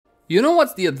You know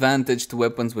what's the advantage to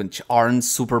weapons which aren't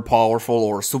super powerful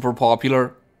or super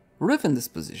popular? Riven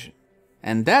disposition.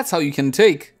 And that's how you can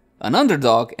take an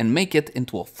underdog and make it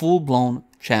into a full-blown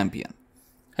champion.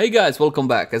 Hey guys, welcome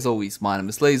back. As always, my name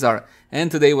is Leyzar,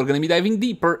 and today we're going to be diving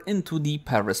deeper into the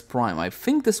Paris Prime. I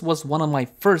think this was one of my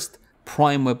first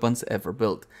Prime weapons ever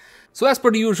built. So as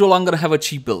per the usual, I'm going to have a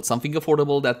cheap build, something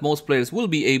affordable that most players will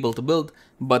be able to build,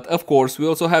 but of course we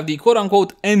also have the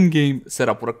quote-unquote endgame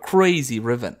setup with a crazy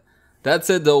Riven. That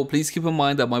said though, please keep in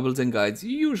mind that my builds and guides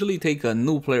usually take a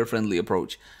new player-friendly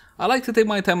approach. I like to take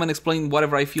my time and explain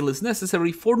whatever I feel is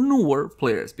necessary for newer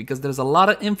players, because there's a lot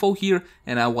of info here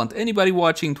and I want anybody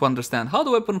watching to understand how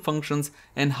the weapon functions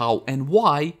and how and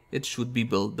why it should be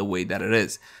built the way that it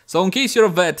is. So in case you're a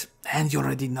vet and you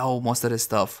already know most of this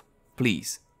stuff,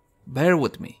 please bear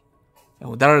with me.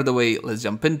 And with that out of the way, let's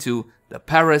jump into the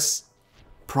Paris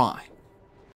Prime.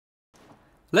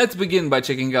 Let's begin by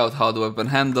checking out how the weapon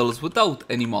handles without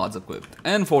any mods equipped,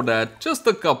 and for that, just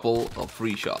a couple of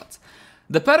free shots.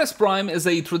 The Paris Prime is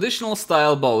a traditional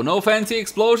style bow. No fancy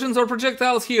explosions or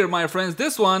projectiles here, my friends.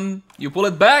 This one, you pull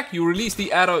it back, you release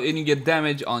the arrow, and you get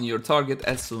damage on your target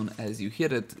as soon as you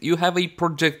hit it. You have a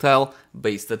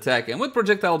projectile-based attack, and with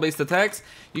projectile-based attacks,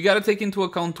 you gotta take into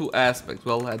account two aspects.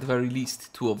 Well, at the very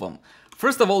least, two of them.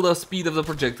 First of all, the speed of the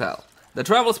projectile. The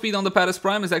travel speed on the Paris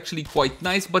Prime is actually quite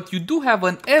nice, but you do have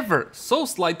an ever so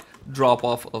slight drop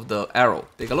off of the arrow.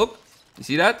 Take a look. You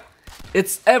see that?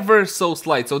 It's ever so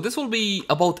slight. So this will be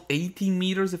about 80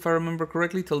 meters if I remember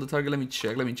correctly till the target. Let me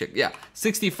check. Yeah,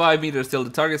 65 meters till the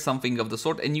target, something of the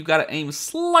sort, and you gotta aim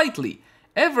slightly,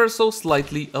 ever so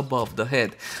slightly above the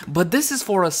head. But this is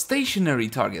for a stationary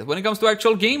target. When it comes to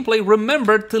actual gameplay,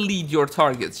 remember to lead your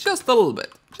targets just a little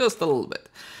bit. Just a little bit.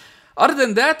 Other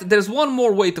than that, there's one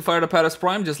more way to fire the Paris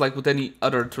Prime, just like with any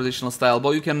other traditional style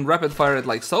bow. You can rapid fire it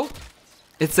like so.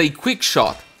 It's a quick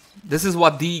shot. This is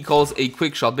what DE calls a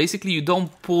quick shot. Basically, you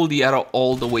don't pull the arrow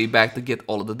all the way back to get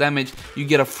all of the damage. You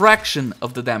get a fraction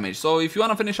of the damage. So if you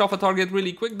want to finish off a target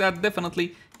really quick, that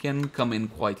definitely can come in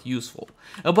quite useful.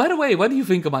 By the way, what do you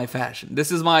think of my fashion?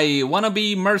 This is my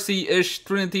wannabe Mercy-ish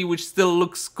Trinity, which still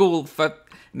looks cool.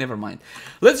 Never mind.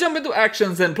 Let's jump into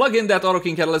actions and plug in that Auto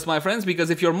King Catalyst, my friends, because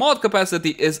if your mod capacity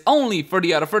is only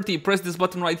 30 out of 30, press this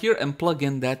button right here and plug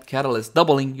in that catalyst,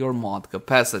 doubling your mod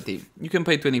capacity. You can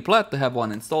pay 20 plat to have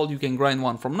one installed, you can grind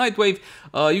one from Nightwave,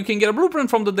 you can get a blueprint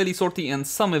from the daily sortie, and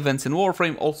some events in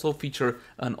Warframe also feature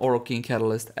an Auto King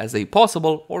Catalyst as a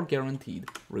possible or guaranteed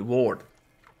reward.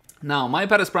 Now, my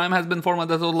Paris Prime has been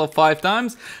formatted a total of 5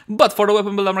 times, but for the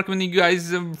weapon build I'm recommending you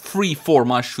guys 3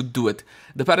 forma should do it.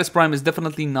 The Paris Prime is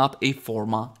definitely not a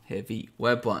forma heavy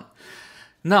weapon.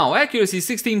 Now, accuracy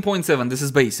 16.7, this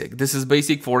is basic. This is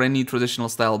basic for any traditional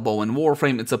style bow in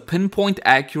Warframe. It's a pinpoint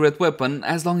accurate weapon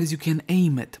as long as you can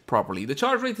aim it properly. The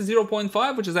charge rate is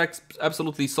 0.5, which is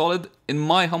absolutely solid. In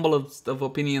my humblest of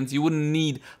opinions, you wouldn't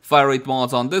need fire rate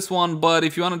mods on this one, but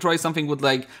if you want to try something with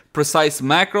like precise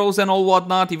macros and all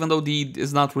whatnot, even though D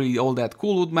is not really all that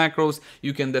cool with macros,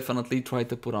 you can definitely try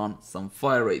to put on some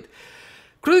fire rate.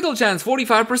 Critical chance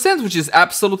 45%, which is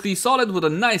absolutely solid with a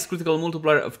nice critical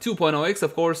multiplier of 2.0x,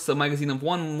 of course, a magazine of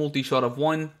 1, multi-shot of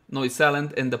 1, noise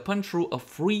silent, and the punch through of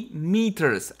 3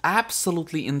 meters.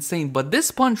 Absolutely insane, but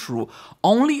this punch through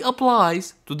only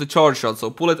applies to the charge shot, so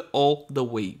pull it all the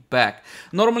way back.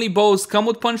 Normally bows come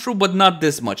with punch through, but not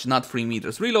this much, not 3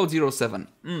 meters. Reload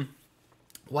 0.7.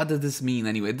 What does this mean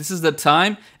anyway? This is the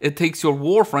time it takes your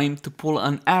Warframe to pull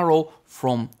an arrow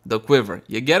from the quiver.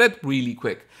 You get it? Really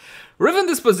quick. Riven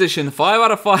disposition, 5 out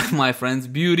of 5, my friends.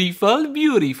 Beautiful,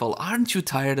 beautiful. Aren't you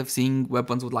tired of seeing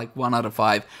weapons with like 1 out of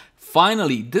 5?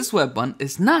 Finally, this weapon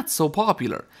is not so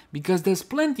popular, because there's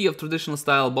plenty of traditional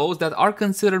style bows that are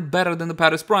considered better than the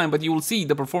Paris Prime, but you will see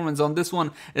the performance on this one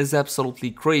is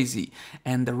absolutely crazy.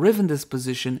 And the Riven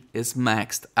disposition is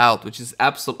maxed out, which is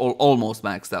almost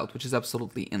maxed out, which is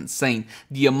absolutely insane.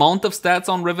 The amount of stats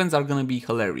on Rivens are gonna be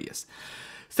hilarious.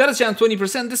 Status chance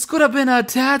 20%, this could have been a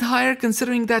tad higher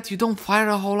considering that you don't fire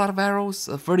a whole lot of arrows.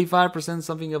 35%,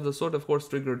 something of the sort, of course,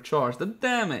 triggered charge. The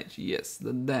damage, yes,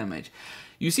 the damage.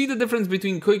 You see the difference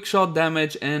between quick shot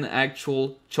damage and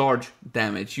actual charge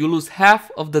damage. You lose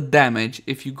half of the damage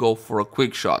if you go for a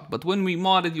quick shot. But when we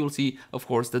mod it, you'll see, of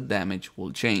course, the damage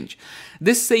will change.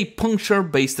 This is a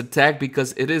puncture-based attack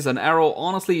because it is an arrow.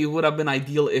 Honestly, it would have been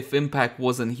ideal if impact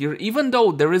wasn't here. Even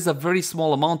though there is a very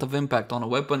small amount of impact on a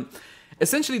weapon,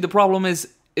 essentially, the problem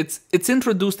is it's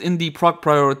introduced in the proc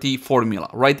priority formula,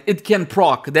 right? It can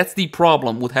proc. That's the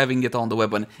problem with having it on the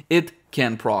weapon. It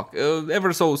can proc.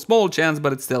 Ever so small chance,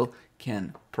 but it still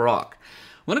can proc.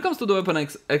 When it comes to the Weapon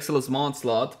Exilus mod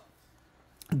slot,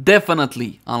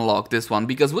 definitely unlock this one,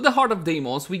 because with the Heart of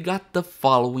Deimos, we got the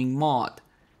following mod.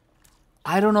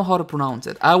 I don't know how to pronounce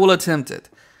it. I will attempt it.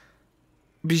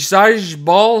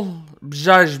 Bhisaj-Bal?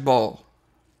 Bhisaj-Bal.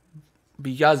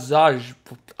 Bhisaj.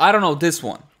 I don't know, this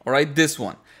one. Alright, this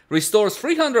one. Restores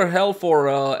 300 health for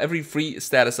every free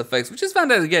status effects, which is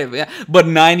fantastic, yeah. But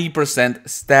 90%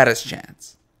 status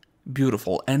chance.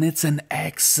 Beautiful. And it's an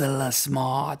Exilus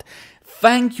mod.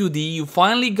 Thank you, D. You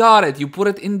finally got it. You put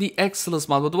it in the Exilus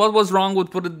mod. But what was wrong with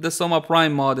putting the Soma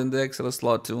Prime mod in the Exilus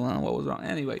slot too? What was wrong?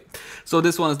 Anyway. So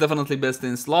this one is definitely best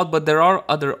in slot, but there are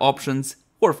other options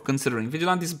worth considering.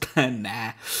 Vigilante's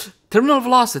nah. Terminal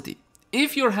velocity.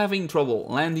 If you're having trouble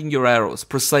landing your arrows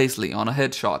precisely on a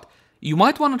headshot, you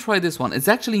might want to try this one. It's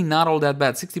actually not all that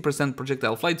bad. 60%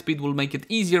 projectile flight speed will make it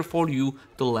easier for you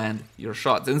to land your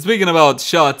shots. And speaking about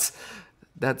shots,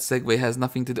 that segue has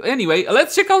nothing to do. Anyway,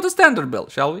 let's check out the standard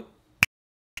build, shall we?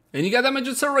 And you got damage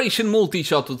acceleration,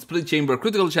 multi-shot with split chamber,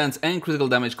 critical chance, and critical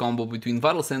damage combo between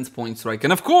Vital Sense, Point Strike.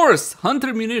 And of course,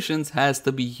 Hunter Munitions has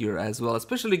to be here as well,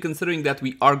 especially considering that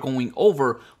we are going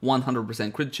over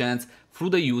 100% crit chance through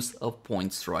the use of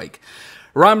Point Strike.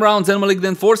 Rhyme Rounds and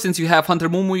Malignant Force. Since you have Hunter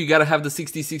Mumu, you gotta have the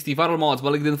 60-60 Vital mods.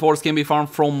 Malignant Force can be farmed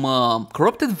from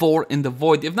Corrupted Vor in the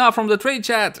Void, if not from the trade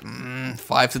chat.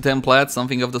 5 to 10 plat,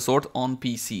 something of the sort on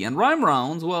PC. And Rhyme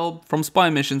Rounds, well, from Spy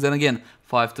Missions, and again,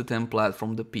 5 to 10 plat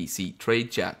from the PC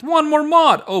trade chat. One more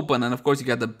mod open, and of course you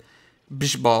got the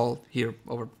Bhisaj-Bal here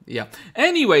over, yeah.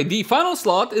 Anyway, the final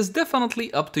slot is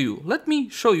definitely up to you. Let me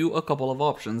show you a couple of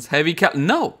options. Heavy cal,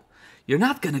 no! You're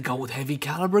not gonna go with heavy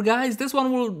caliber, guys. This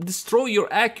one will destroy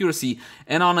your accuracy.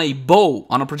 And on a bow,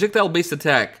 on a projectile-based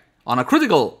attack, on a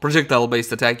critical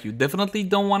projectile-based attack, you definitely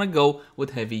don't want to go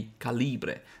with heavy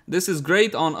calibre. This is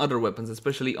great on other weapons,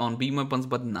 especially on beam weapons,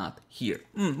 but not here.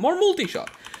 More multi-shot.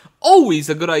 Always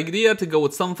a good idea to go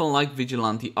with something like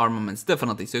Vigilante Armaments,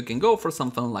 definitely. So you can go for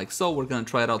something like so. We're gonna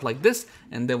try it out like this,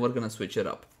 and then we're gonna switch it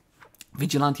up.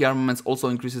 Vigilante Armaments also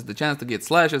increases the chance to get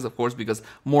slashes, of course, because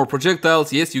more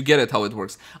projectiles. Yes, you get it how it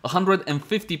works.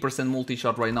 150%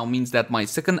 multi-shot right now means that my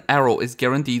second arrow is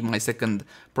guaranteed my second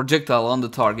projectile on the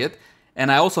target. And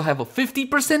I also have a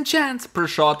 50% chance per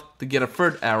shot to get a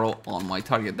third arrow on my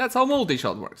target. That's how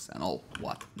multi-shot works and all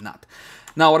what not.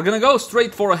 Now we're gonna go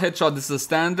straight for a headshot. This is a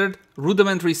standard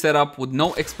rudimentary setup with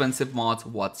no expensive mods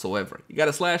whatsoever. You got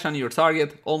a slash on your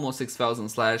target, almost 6,000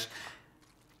 slash.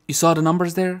 You saw the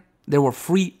numbers there? There were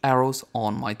 3 arrows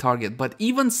on my target, but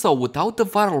even so, without the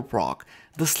vital proc,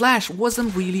 the slash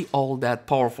wasn't really all that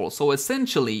powerful. So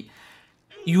essentially,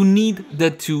 you need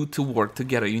the two to work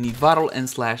together. You need vital and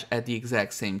slash at the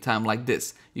exact same time, like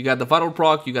this. You got the vital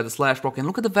proc, you got the slash proc, and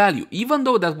look at the value. Even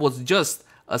though that was just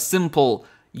a simple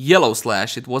yellow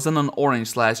slash, it wasn't an orange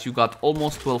slash, you got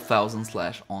almost 12,000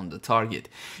 slash on the target.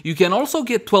 You can also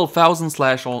get 12,000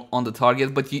 slash on the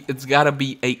target, but it's gotta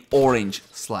be a orange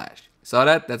slash. Saw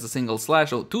that? That's a single slash,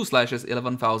 so 2 slashes,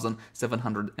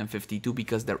 11,752,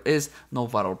 because there is no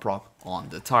vital proc on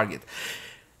the target.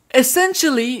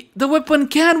 Essentially, the weapon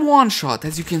can one-shot,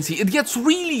 as you can see. It gets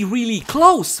really, really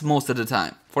close most of the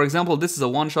time. For example, this is a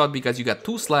one-shot because you got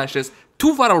 2 slashes,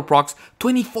 2 vital procs,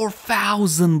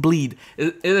 24,000 bleed.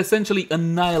 It essentially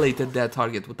annihilated that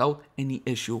target without any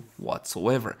issue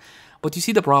whatsoever. But you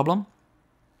see the problem?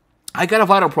 I got a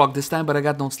vital proc this time, but I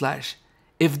got no slash.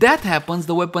 If that happens,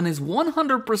 the weapon is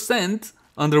 100%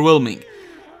 underwhelming.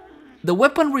 The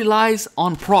weapon relies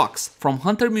on procs from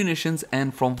Hunter Munitions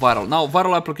and from Vital. Now,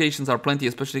 Vital applications are plenty,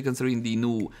 especially considering the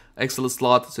new Exilus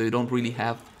slot, so you don't really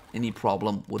have any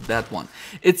problem with that one.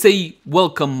 It's a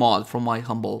welcome mod from my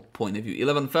humble point of view.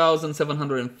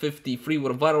 11,753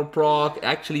 with a Vital proc.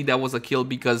 Actually, that was a kill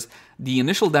because the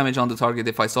initial damage on the target,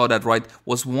 if I saw that right,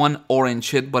 was 1 orange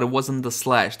hit, but it wasn't the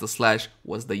slash. The slash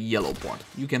was the yellow part.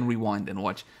 You can rewind and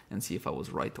watch and see if I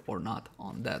was right or not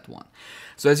on that one.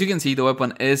 So as you can see, the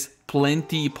weapon is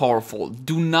plenty powerful.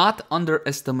 Do not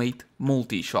underestimate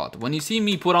multi-shot. When you see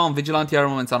me put on Vigilante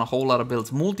Armaments on a whole lot of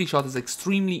builds, multi-shot is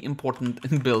extremely important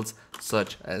in builds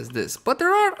such as this. But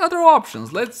there are other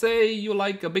options. Let's say you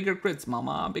like a bigger crits,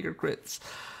 mama, bigger crits.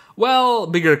 Well,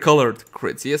 bigger colored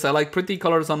crits. Yes, I like pretty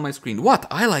colors on my screen. What?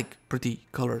 I like pretty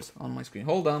colors on my screen.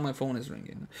 Hold on, my phone is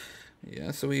ringing.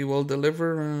 Yes, we will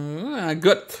deliver.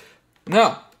 Good.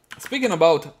 Now, speaking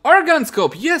about Argon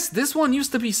Scope, yes, this one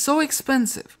used to be so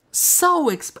expensive.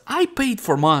 I paid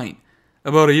for mine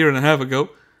about a year and a half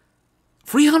ago.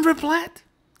 300 plat?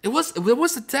 There was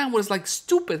a time where it was like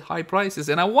stupid high prices,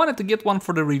 and I wanted to get one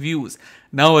for the reviews.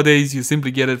 Nowadays, you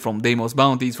simply get it from Deimos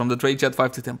bounties, from the trade chat,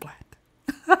 5 to 10 plat.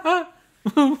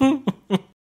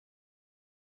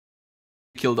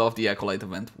 You killed off the Acolyte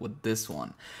event with this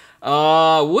one.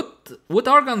 With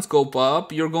Argon Scope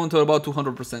up, you're going to about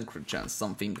 200% crit chance,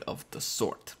 something of the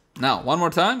sort. Now, one more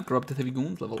time, Corrupted Heavy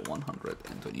Goons, level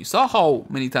 120. You saw how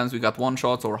many times we got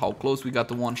one-shots or how close we got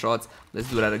to one-shots. Let's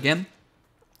do that again.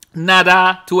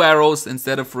 Nada, 2 arrows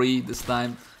instead of 3 this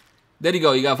time. There you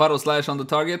go, you got Vital Slash on the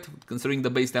target. Considering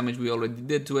the base damage we already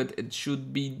did to it, it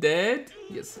should be dead.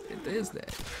 Yes, it is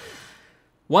dead.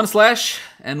 1 slash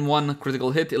and 1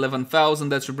 critical hit, 11,000.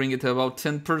 That should bring it to about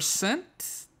 10%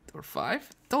 or 5.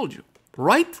 Told you,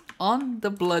 right on the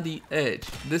bloody edge.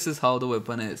 This is how the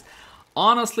weapon is.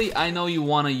 Honestly, I know you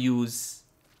want to use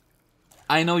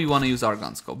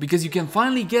Argon Scope because you can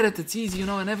finally get it. It's easy, you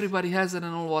know, and everybody has it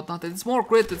and all whatnot. It's more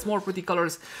crit, it's more pretty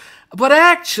colors. But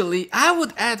actually, I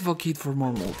would advocate for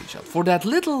more multi-shot, for that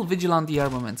little Vigilante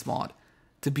Armaments mod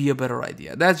to be a better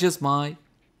idea. That's just my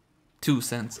 2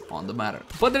 cents on the matter.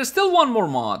 But there's still one more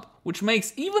mod which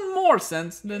makes even more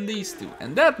sense than these two,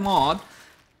 and that mod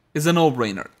is a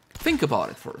no-brainer. Think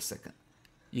about it for a second.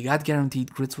 You got guaranteed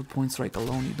crits with Point Strike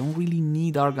alone. You don't really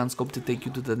need Argon Scope to take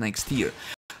you to the next tier.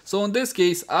 So in this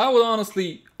case, I would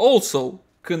honestly also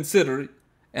consider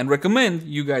and recommend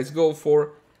you guys go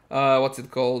for, what's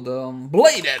it called?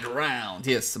 Bladed Round.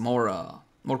 Yes, more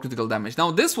critical damage.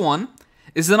 Now this one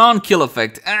is an on-kill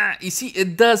effect. You see,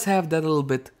 it does have that little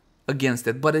bit against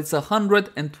it, but it's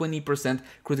 120%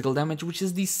 critical damage, which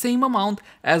is the same amount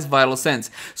as Vital Sense.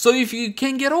 So if you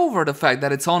can get over the fact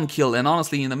that it's on kill, and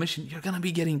honestly in the mission you're gonna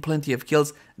be getting plenty of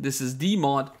kills, this is the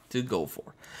mod to go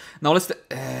for. Now let's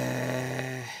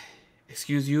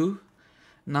excuse you,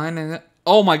 9 and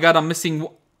oh my god, I'm missing.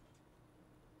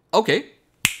 Okay,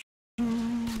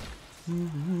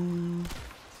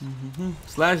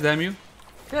 slash, damn you.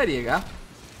 There you go.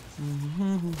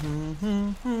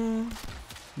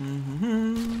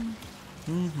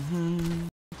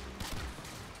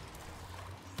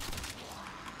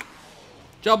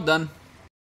 Job done.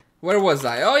 Where was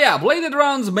I? Oh yeah, bladed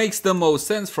rounds makes the most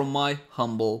sense from my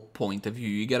humble point of view.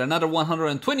 You get another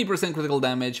 120% critical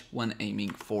damage when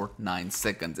aiming for 9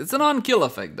 seconds. It's an on-kill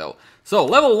effect though. So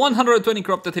level 120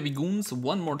 Corrupted Heavy Goons.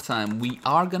 One more time, we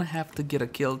are gonna have to get a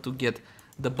kill to get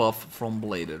the buff from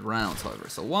bladed rounds, however.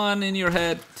 So 1 in your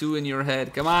head, 2 in your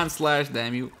head. Come on, slash,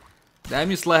 damn you.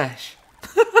 Damn you, slash.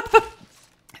 I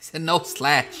said no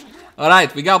slash.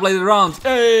 Alright, we got bladed rounds.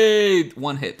 Hey!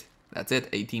 1 hit. That's it,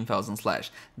 18,000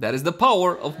 slash. That is the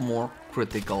power of more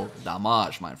critical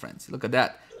damage, my friends. Look at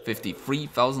that.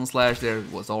 53,000 slash, there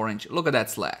was orange. Look at that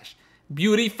slash.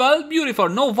 Beautiful, beautiful.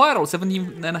 No viral,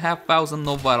 17,500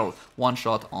 no viral. 1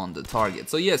 shot on the target.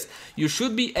 So yes, you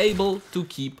should be able to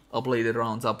keep a bladed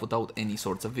rounds up without any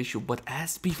sorts of issue. But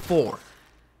as before,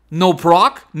 no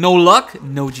proc, no luck,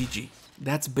 no GG.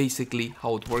 That's basically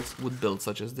how it works with builds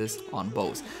such as this on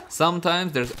bows.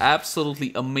 Sometimes there's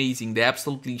absolutely amazing, they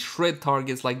absolutely shred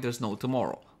targets like there's no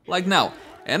tomorrow. Like now.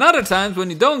 And other times when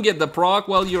you don't get the proc,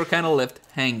 well, you're kind of left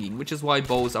hanging. Which is why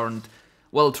bows aren't,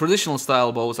 well, traditional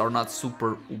style bows are not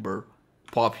super uber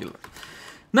popular.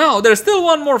 Now, there's still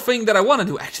one more thing that I want to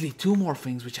do. Actually, 2 more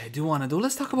things which I do want to do.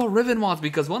 Let's talk about Riven mods,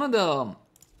 because one of the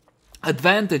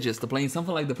advantages to playing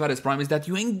something like the Paris Prime is that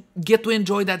you get to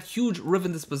enjoy that huge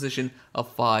Riven disposition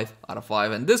of 5 out of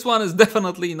 5. And this one is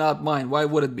definitely not mine. Why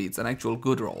would it be? It's an actual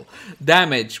good roll.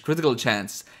 Damage, critical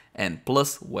chance, and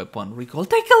plus weapon recall.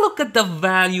 Take a look at the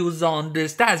values on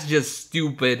this. That's just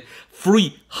stupid.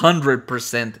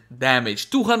 300% damage,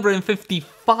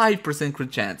 255%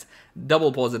 crit chance,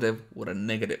 double positive with a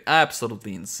negative.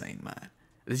 Absolutely insane, man.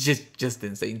 It's just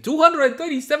insane.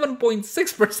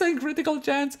 237.6% critical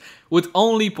chance with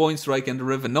only Point Strike and the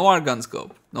Riven. No Argon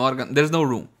Scope. No Argon. There's no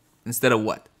room. Instead of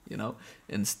what? You know?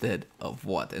 Instead of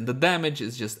what? And the damage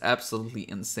is just absolutely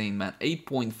insane, man.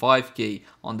 8.5k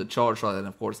on the charge shot, and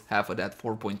of course half of that,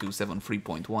 4.27,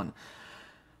 3.1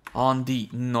 on the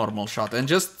normal shot. And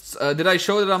just, did I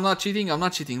show that I'm not cheating? I'm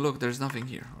not cheating. Look, there's nothing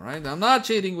here, alright? I'm not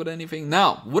cheating with anything.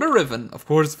 Now, with a Riven, of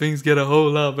course, things get a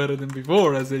whole lot better than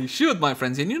before, as they should, my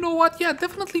friends. And you know what? Yeah,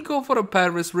 definitely go for a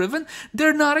Paris Riven.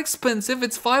 They're not expensive.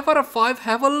 It's 5 out of 5.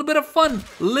 Have a little bit of fun.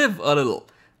 Live a little.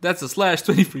 That's a slash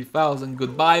 23,000.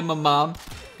 Goodbye, my mom.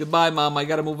 Goodbye, mom. I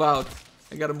gotta move out.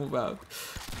 I gotta move out.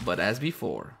 But as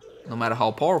before, no matter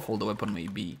how powerful the weapon may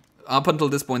be, up until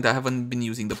this point, I haven't been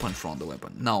using the punch throw on the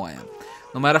weapon. Now I am.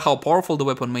 No matter how powerful the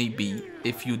weapon may be,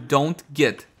 if you don't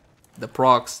get the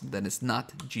procs, then it's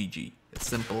not GG. As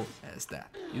simple as that.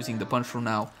 Using the punch throw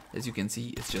now, as you can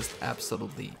see, it's just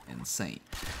absolutely insane.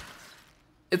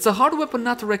 It's a hard weapon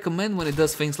not to recommend when it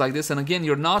does things like this. And again,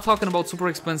 you're not talking about super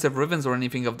expensive Rivens or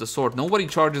anything of the sort. Nobody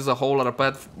charges a whole lot of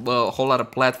plat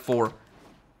for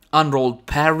unrolled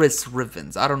Paris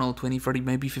Ribbons. I don't know, 20, 30,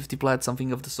 maybe 50 plat,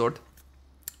 something of the sort.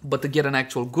 But to get an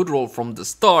actual good roll from the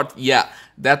start, yeah,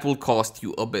 that will cost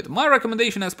you a bit. My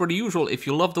recommendation, as per the usual, if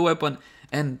you love the weapon,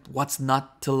 and what's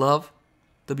not to love,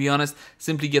 to be honest,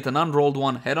 simply get an unrolled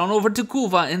one, head on over to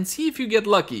Kuva, and see if you get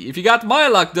lucky. If you got my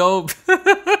luck, though,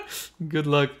 good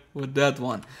luck with that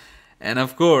one. And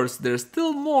of course, there's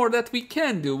still more that we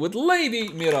can do with Lady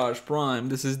Mirage Prime.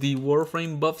 This is the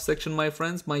Warframe buff section, my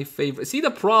friends, my favorite. See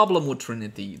the problem with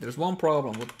Trinity? There's one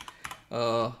problem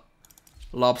with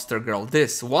Lobster Girl.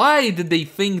 Why did they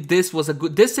think this was a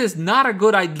good... This is not a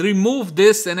good... I'd remove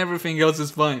this and everything else is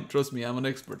fine. Trust me, I'm an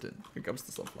expert when it comes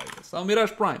to stuff like this. So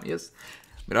Mirage Prime, yes.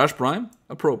 Mirage Prime,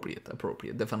 appropriate,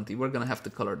 definitely. We're gonna have to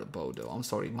color the bow though. I'm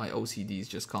sorry, my OCD is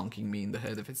just conking me in the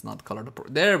head if it's not colored.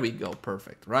 There we go,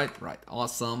 perfect, right,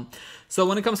 awesome. So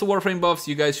when it comes to Warframe buffs,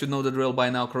 you guys should know the drill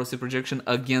by now. Corrosive projection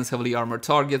against heavily armored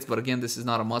targets, but again, this is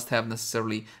not a must-have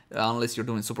necessarily unless you're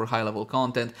doing super high-level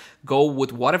content. Go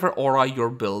with whatever aura your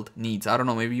build needs. I don't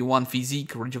know, maybe you want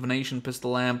physique, rejuvenation,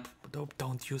 pistol lamp.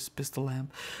 Don't use pistol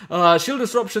lamp. Shield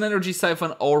disruption, energy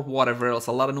siphon, or whatever else.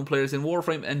 A lot of new players in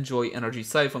Warframe enjoy energy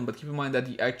siphon, but keep in mind that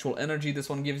the actual energy this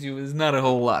one gives you is not a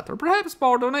whole lot. Or perhaps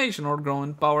power donation or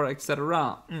growing power,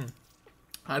 etc.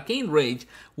 Arcane Rage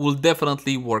will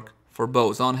definitely work for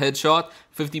bows. On headshot,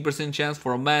 50% chance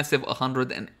for a massive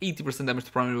 180% damage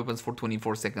to primary weapons for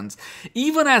 24 seconds.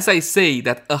 Even as I say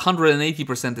that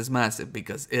 180% is massive,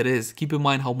 because it is. Keep in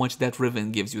mind how much that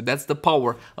Riven gives you. That's the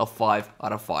power of 5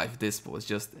 out of 5. This was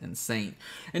just insane.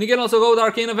 And you can also go with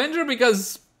Arcane Avenger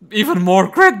because... even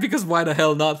more crit, because why the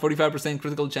hell not? 45%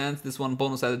 critical chance. This one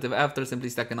bonus additive after, simply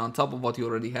stacking on top of what you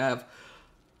already have.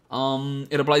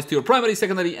 It applies to your primary,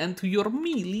 secondary, and to your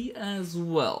melee as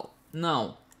well.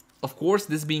 Now, of course,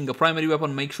 this being a primary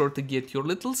weapon, make sure to get your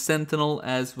little sentinel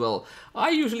as well. I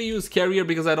usually use carrier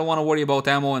because I don't want to worry about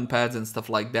ammo and pads and stuff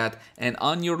like that. And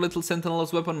on your little sentinel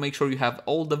as weapon, make sure you have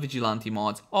all the Vigilante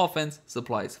mods, offense,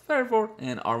 supplies, fervor,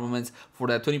 and armaments for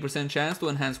that 20% chance to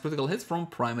enhance critical hits from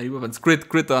primary weapons.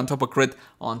 Crit on top of crit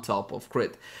on top of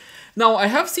crit. Now, I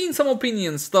have seen some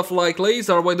opinions, stuff like,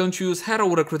 Laser, why don't you use Harrow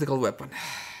with a critical weapon?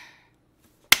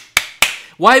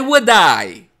 Why would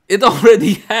I? It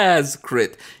already has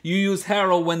crit. You use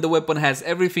Harrow when the weapon has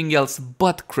everything else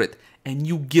but crit, and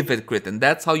you give it crit, and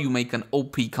that's how you make an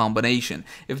OP combination.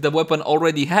 If the weapon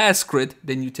already has crit,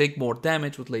 then you take more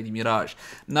damage with Lady Mirage.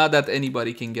 Not that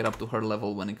anybody can get up to her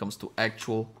level when it comes to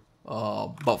actual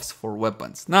buffs for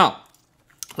weapons. Now,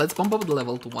 let's bump up the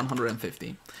level to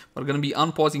 150. We're gonna be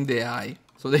unpausing the AI,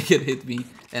 so they can hit me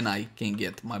and I can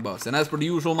get my buffs. And as per the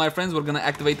usual, my friends, we're gonna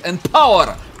activate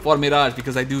Empower for Mirage,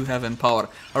 because I do have Empower.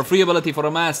 Our free ability for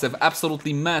a massive,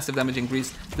 absolutely massive damage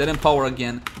increase. Then Empower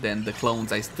again, then the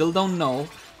clones. I still don't know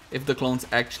if the clones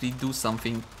actually do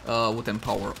something with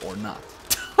Empower or not.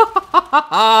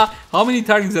 How many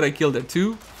targets did I kill there?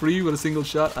 2? 3 with a single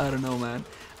shot? I don't know, man.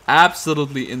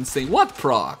 Absolutely insane. What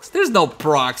procs? There's no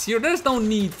procs here. There's no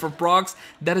need for procs.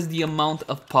 That is the amount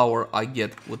of power I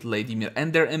get with Lady Mir.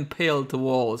 And they're impaled to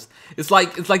walls. It's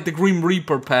like the Grim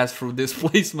Reaper passed through this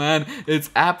place, man.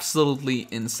 It's absolutely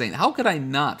insane. How could I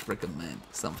not recommend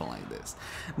something like this?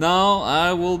 Now,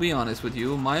 I will be honest with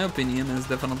you. My opinion is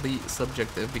definitely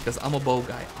subjective because I'm a bow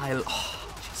guy.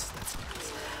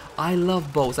 I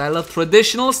love bows. I love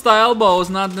traditional style bows,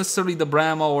 not necessarily the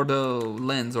Brahma or the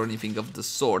lens or anything of the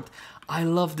sort. I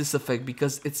love this effect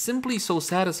because it's simply so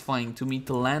satisfying to me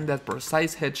to land that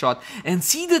precise headshot and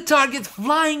see the target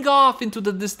flying off into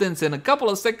the distance and a couple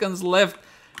of seconds left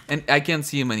and I can't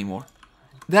see him anymore.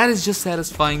 That is just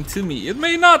satisfying to me. It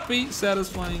may not be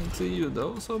satisfying to you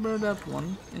though, so bear that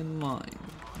one in mind.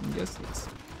 Yes, yes.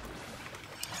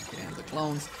 Okay, and the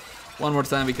clones. One more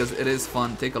time because it is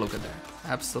fun. Take a look at that.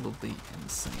 Absolutely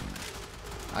insane.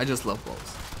 I just love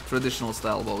bows. Traditional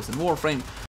style bows in Warframe.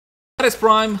 Paris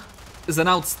Prime is an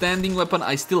outstanding weapon.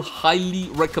 I still highly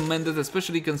recommend it,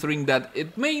 especially considering that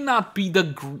it may not be the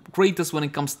greatest when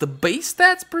it comes to base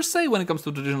stats per se, when it comes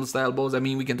to traditional style bows. I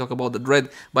mean, we can talk about the Dread.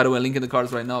 By the way, link in the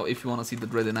cards right now if you want to see the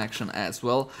Dread in action as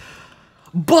well.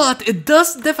 But it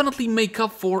does definitely make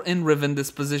up for in Riven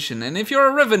disposition. And if you're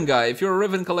a Riven guy, if you're a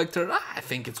Riven collector, I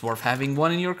think it's worth having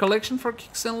one in your collection for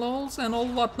kicks and lols and all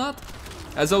whatnot.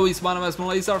 As always, my name is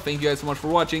Lazar. Thank you guys so much for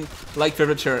watching. Like,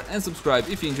 favorite, share, and subscribe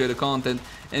if you enjoy the content.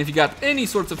 And if you got any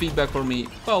sorts of feedback for me,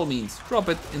 by all means, drop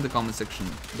it in the comment section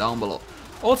down below.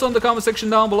 Also in the comment section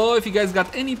down below, if you guys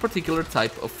got any particular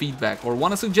type of feedback or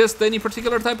want to suggest any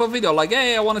particular type of video, like,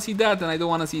 hey, I want to see that and I don't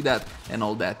want to see that, and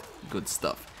all that good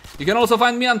stuff. You can also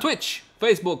find me on Twitch,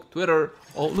 Facebook, Twitter.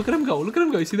 Oh, look at him go. Look at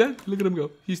him go. You see that? Look at him go.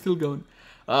 He's still going.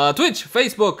 Twitch,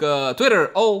 Facebook, Twitter,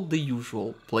 all the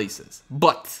usual places.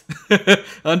 But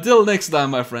until next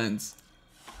time, my friends.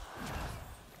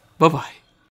 Bye-bye.